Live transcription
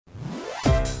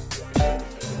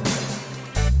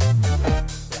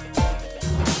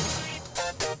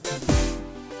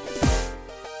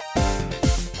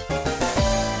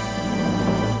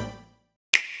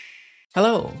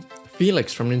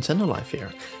Felix from Nintendo Life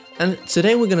here, and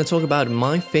today we're going to talk about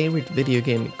my favorite video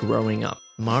game growing up,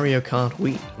 Mario Kart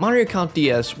Wii. Mario Kart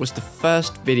DS was the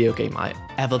first video game I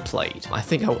ever played. I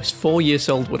think I was 4 years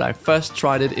old when I first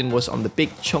tried it. It was on the big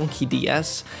chunky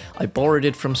DS. I borrowed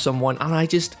it from someone and I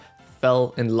just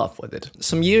fell in love with it.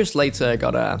 Some years later I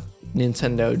got a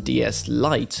Nintendo DS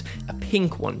Lite, a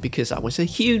pink one, because I was a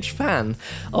huge fan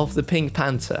of the Pink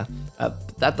Panther.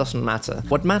 That doesn't matter.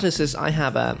 What matters is I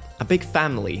have a big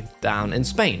family down in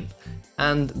Spain,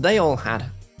 and they all had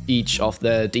each of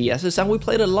the DSs, and we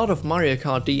played a lot of Mario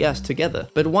Kart DS together.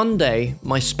 But one day,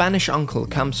 my Spanish uncle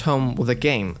comes home with a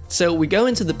game. So we go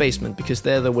into the basement, because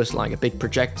there was like a big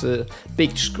projector,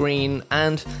 big screen,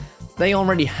 and they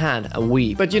already had a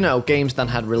Wii. But you know, games that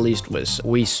had released was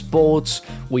Wii Sports,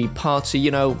 Wii Party,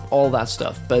 you know, all that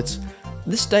stuff. But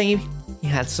this day, he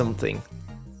had something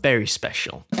very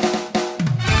special.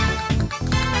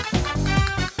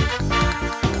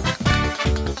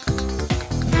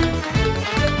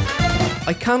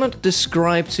 I cannot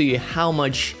describe to you how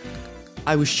much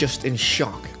I was just in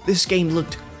shock. This game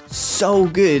looked so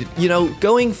good. You know,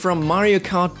 going from Mario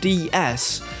Kart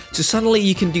DS to suddenly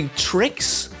you can do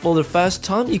tricks for the first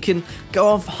time. You can go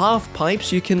off half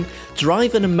pipes, you can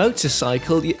drive in a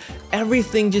motorcycle.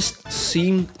 Everything just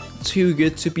seemed too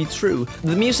good to be true.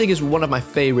 The music is one of my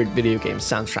favorite video game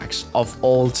soundtracks of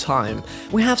all time.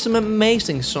 We have some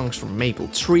amazing songs from Maple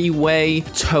Tree Way,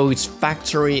 Toad's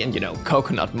Factory, and you know,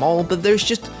 Coconut Mall, but there's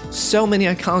just so many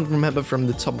I can't remember from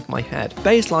the top of my head.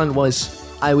 Baseline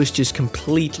was, I was just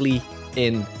completely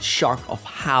in shock of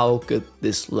how good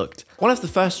this looked. One of the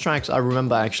first tracks I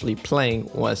remember actually playing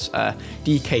was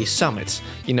DK Summit,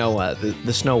 you know,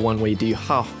 the snow one where you do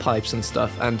half pipes and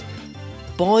stuff, and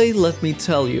boy, let me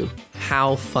tell you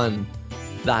how fun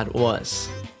that was.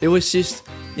 It was just,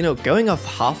 you know, going off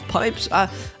half pipes. I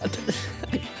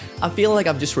feel like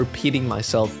I'm just repeating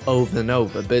myself over and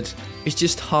over, but it's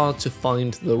just hard to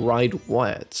find the right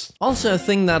words. Also, a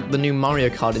thing that the new Mario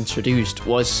Kart introduced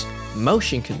was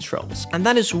motion controls, and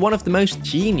that is one of the most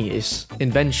genius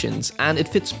inventions, and it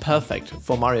fits perfect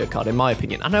for Mario Kart in my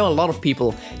opinion. I know a lot of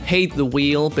people hate the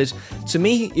wheel, but to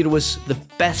me it was the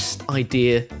best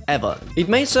idea ever. It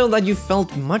made so that you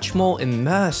felt much more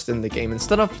immersed in the game.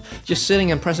 Instead of just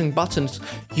sitting and pressing buttons,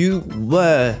 you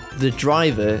were the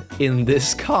driver in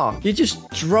this car. You just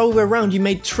drove around, you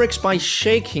made tricks by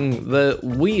shaking the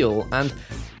wheel, and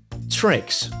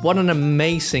tricks. What an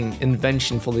amazing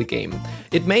invention for the game.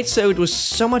 It made so it was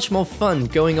so much more fun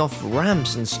going off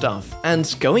ramps and stuff.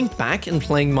 And going back and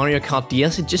playing Mario Kart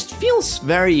DS, it just feels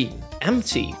very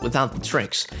empty without the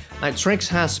tricks. Now, tricks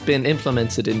has been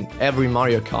implemented in every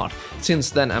Mario Kart since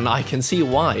then, and I can see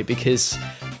why, because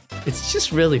it's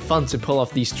just really fun to pull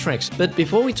off these tricks. But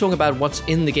before we talk about what's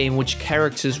in the game, which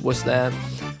characters was there,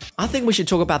 I think we should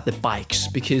talk about the bikes,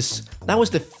 because that was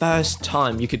the first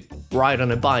time you could ride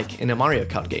on a bike in a Mario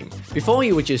Kart game. Before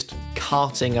you were just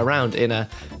karting around in a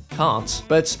kart,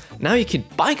 but now you could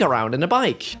bike around in a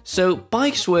bike. So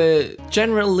bikes were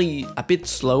generally a bit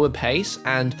slower pace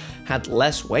and had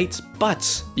less weight,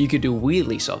 but you could do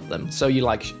wheelies of them. So you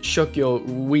like shook your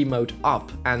Wiimote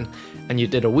up and you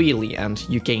did a wheelie and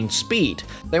you gained speed.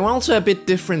 They were also a bit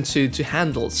different to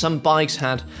handle. Some bikes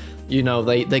had, you know,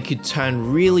 they could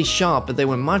turn really sharp, but they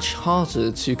were much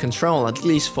harder to control, at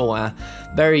least for a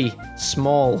very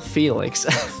small Felix.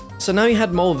 So now you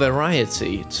had more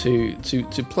variety to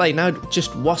play. Now it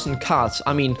just wasn't karts.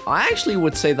 I mean, I actually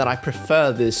would say that I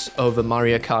prefer this over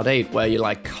Mario Kart 8, where you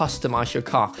like customize your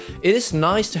car. It is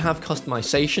nice to have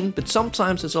customization, but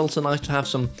sometimes it's also nice to have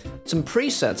some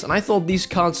presets, and I thought these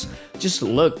karts just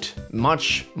looked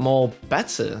much more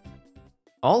better.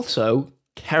 Also,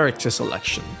 character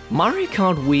selection. Mario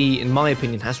Kart Wii, in my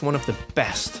opinion, has one of the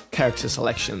best character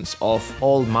selections of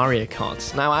all Mario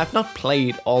Karts. Now, I've not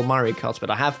played all Mario Karts, but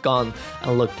I have gone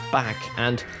and looked back,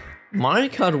 and Mario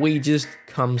Kart Wii just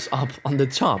comes up on the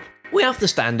top. We have the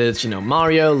standards, you know,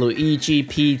 Mario, Luigi,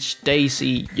 Peach,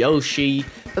 Daisy, Yoshi,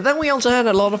 but then we also had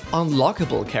a lot of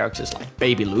unlockable characters like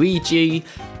Baby Luigi,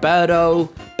 Birdo,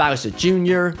 Bowser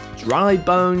Jr., Dry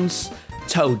Bones,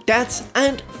 Toadette,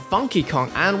 and Funky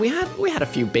Kong, and we had a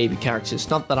few baby characters.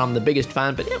 Not that I'm the biggest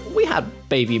fan, but yeah, we had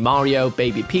Baby Mario,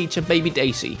 Baby Peach, and Baby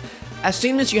Daisy. As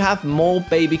soon as you have more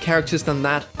baby characters than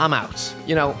that, I'm out.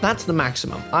 You know, that's the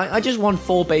maximum. I just want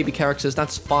 4 baby characters,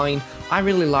 that's fine. I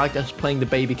really liked us playing the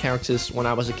baby characters when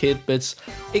I was a kid, but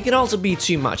it could also be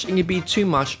too much. It could be too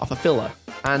much of a filler.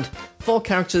 And 4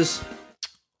 characters,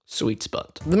 sweet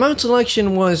spot. The mode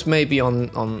selection was maybe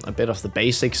on a bit of the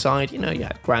basic side. You know, you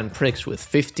had Grand Prix with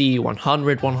 50,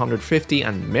 100, 150,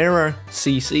 and Mirror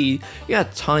CC. You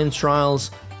had time trials,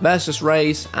 versus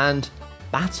race, and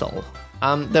battle.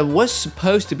 There was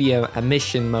supposed to be a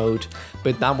mission mode,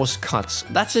 but that was cut.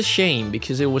 That's a shame,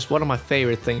 because it was one of my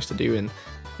favorite things to do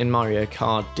in Mario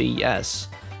Kart DS.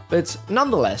 But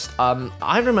nonetheless,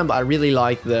 I remember I really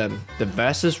liked the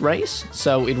versus race.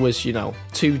 So it was, you know,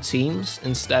 2 teams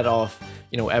instead of,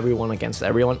 you know, everyone against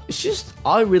everyone. It's just,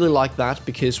 I really like that,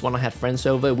 because when I had friends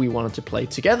over, we wanted to play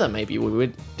together. Maybe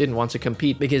didn't want to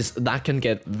compete, because that can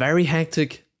get very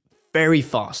hectic very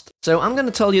fast. So I'm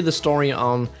gonna tell you the story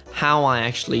on how I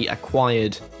actually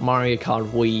acquired Mario Kart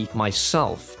Wii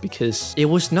myself, because it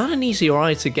was not an easy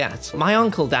ride to get. My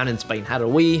uncle down in Spain had a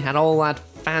Wii, had all that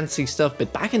fancy stuff,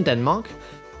 but back in Denmark,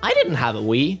 I didn't have a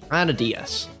Wii, I had a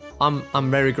DS.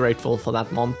 I'm very grateful for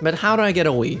that, Mom. But how do I get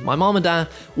a Wii? My mom and dad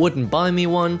wouldn't buy me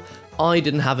one. I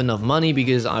didn't have enough money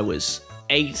because I was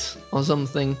 8 or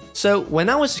something. So when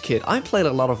I was a kid, I played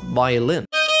a lot of violin.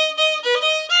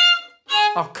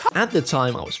 At the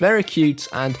time, I was very cute,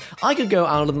 and I could go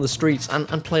out in the streets and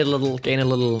play a little, gain a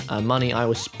little money. I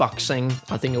was boxing,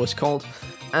 I think it was called.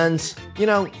 And, you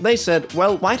know, they said,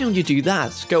 well, why don't you do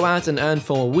that? Go out and earn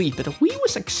for a Wii. But a Wii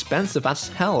was expensive as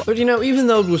hell. But, you know, even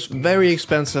though it was very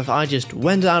expensive, I just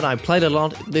went out, I played a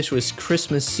lot. This was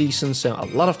Christmas season, so a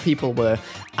lot of people were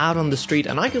out on the street,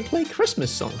 and I could play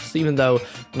Christmas songs, even though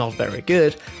not very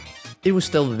good. It was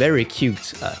still very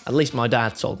cute. At least my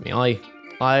dad told me.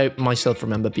 I myself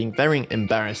remember being very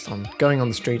embarrassed on going on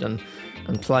the street and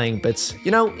playing, but, you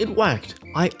know, it worked.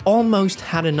 I almost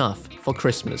had enough for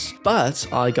Christmas, but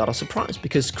I got a surprise,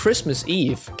 because Christmas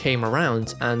Eve came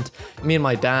around, and me and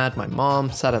my dad, my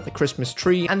mom sat at the Christmas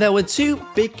tree, and there were 2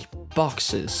 big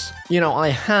boxes. You know, I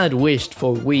had wished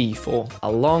for Wii for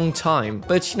a long time,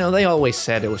 but, you know, they always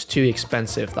said it was too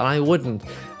expensive, that I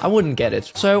wouldn't get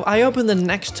it. So I opened the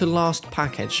next to last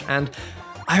package, and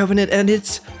I opened it, and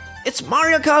it's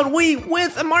Mario Kart Wii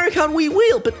with a Mario Kart Wii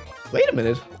wheel. But wait a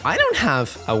minute, I don't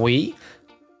have a Wii.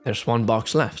 There's 1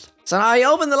 box left. So I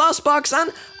open the last box,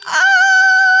 and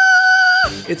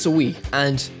it's a Wii.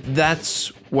 And that's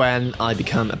when I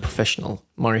become a professional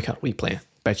Mario Kart Wii player.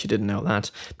 Bet you didn't know that,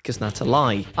 because that's a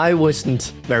lie. I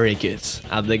wasn't very good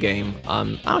at the game.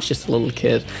 I was just a little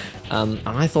kid, and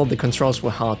I thought the controls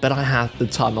were hard, but I had the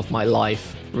time of my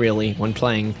life, really, when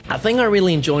playing. A thing I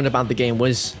really enjoyed about the game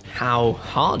was how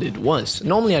hard it was.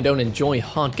 Normally I don't enjoy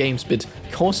hard games, but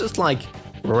courses like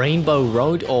Rainbow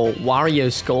Road or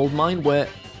Wario's Gold Mine were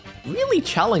really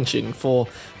challenging for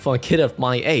a kid of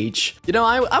my age. You know,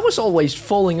 I was always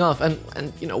falling off, and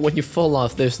you know, when you fall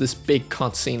off, there's this big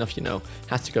cutscene of, you know,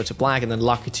 has to go to black, and then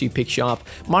Lucky 2 picks you up.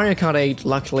 Mario Kart 8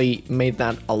 luckily made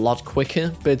that a lot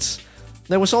quicker, but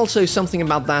there was also something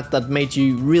about that made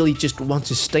you really just want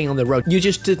to stay on the road. You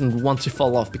just didn't want to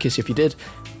fall off, because if you did,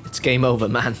 it's game over,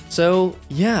 man. So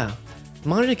yeah,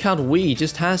 Mario Kart Wii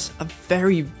just has a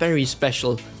very, very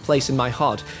special place in my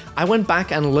heart. I went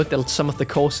back and looked at some of the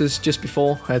courses just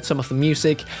before, heard some of the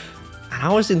music, and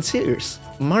I was in tears.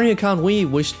 Mario Kart Wii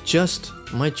was just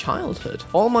my childhood.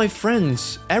 All my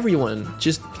friends, everyone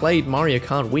just played Mario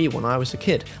Kart Wii when I was a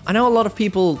kid. I know a lot of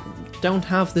people don't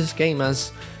have this game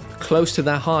as close to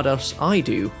their heart as I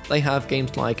do. They have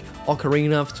games like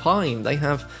Ocarina of Time, they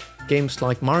have games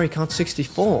like Mario Kart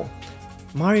 64.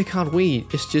 Mario Kart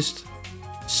Wii is just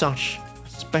such a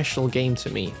special game to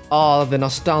me. Oh, the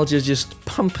nostalgia is just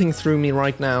pumping through me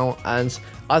right now, and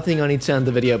I think I need to end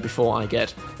the video before I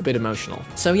get a bit emotional.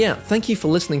 So yeah, thank you for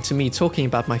listening to me talking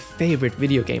about my favorite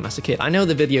video game as a kid. I know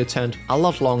the video turned a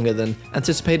lot longer than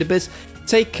anticipated, but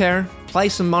take care, play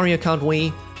some Mario Kart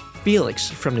Wii. Felix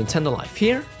from Nintendo Life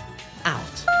here,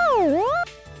 out.